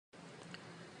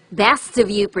Best of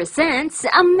You presents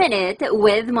A Minute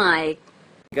with Mike.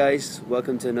 Hey guys,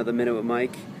 welcome to another Minute with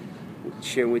Mike,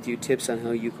 sharing with you tips on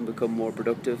how you can become more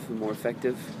productive and more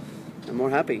effective and more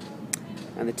happy.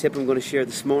 And the tip I'm going to share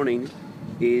this morning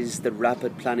is the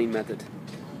Rapid Planning Method.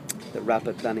 The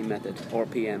Rapid Planning Method,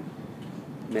 RPM,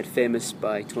 made famous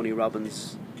by Tony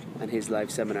Robbins and his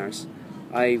live seminars.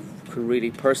 I can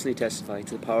really personally testify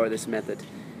to the power of this method.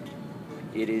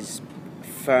 It is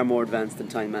far more advanced than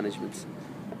time management.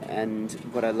 And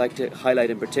what I'd like to highlight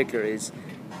in particular is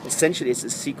essentially it's a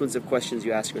sequence of questions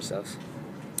you ask yourselves.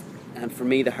 And for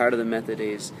me, the heart of the method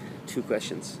is two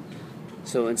questions.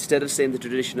 So instead of saying the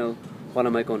traditional, what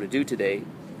am I going to do today,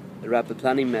 the Rapid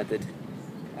Planning Method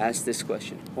asks this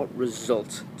question: what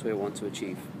result do I want to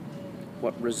achieve?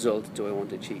 What result do I want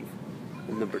to achieve?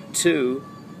 And number two,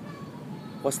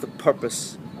 what's the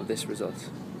purpose of this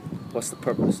result? What's the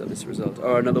purpose of this result?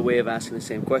 Or another way of asking the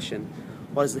same question,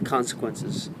 what is the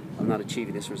consequences of not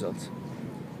achieving this result?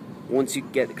 Once you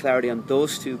get clarity on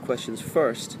those two questions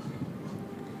first,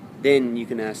 then you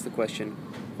can ask the question,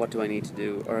 what do I need to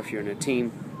do? Or if you're in a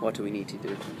team, what do we need to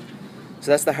do?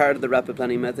 So that's the heart of the Rapid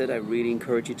Planning Method. I really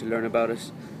encourage you to learn about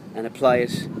it and apply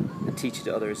it and teach it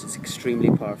to others. It's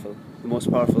extremely powerful. The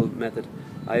most powerful method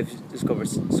I've discovered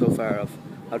so far of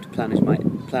how to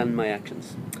plan my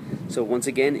actions. So once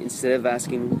again, instead of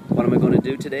asking, what am I going to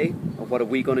do today? Or what are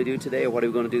we going to do today? Or what are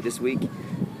we going to do this week?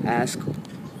 Ask,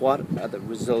 what are the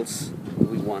results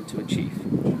we want to achieve?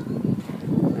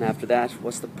 And after that,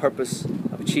 what's the purpose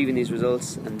of achieving these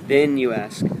results? And then you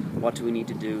ask, what do we need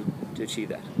to do to achieve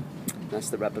that? And that's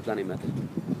the Rapid Planning Method.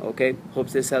 Okay, hope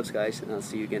this helps, guys, and I'll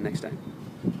see you again next time.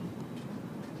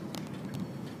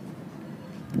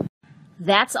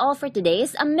 That's all for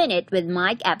today's A Minute with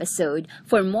Mike episode.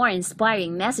 For more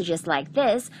inspiring messages like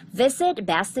this, visit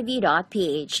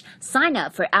bestofyou.ph. Sign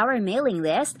up for our mailing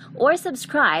list or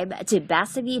subscribe to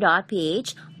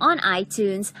bestofyou.ph on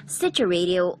iTunes, Stitcher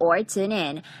Radio, or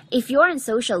TuneIn. If you're on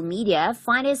social media,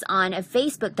 find us on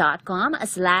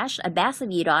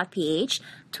facebook.com/bestofyou.ph,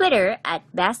 Twitter at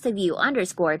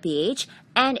bestofyou_ph,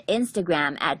 and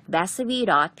Instagram at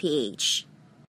bestofyou.ph.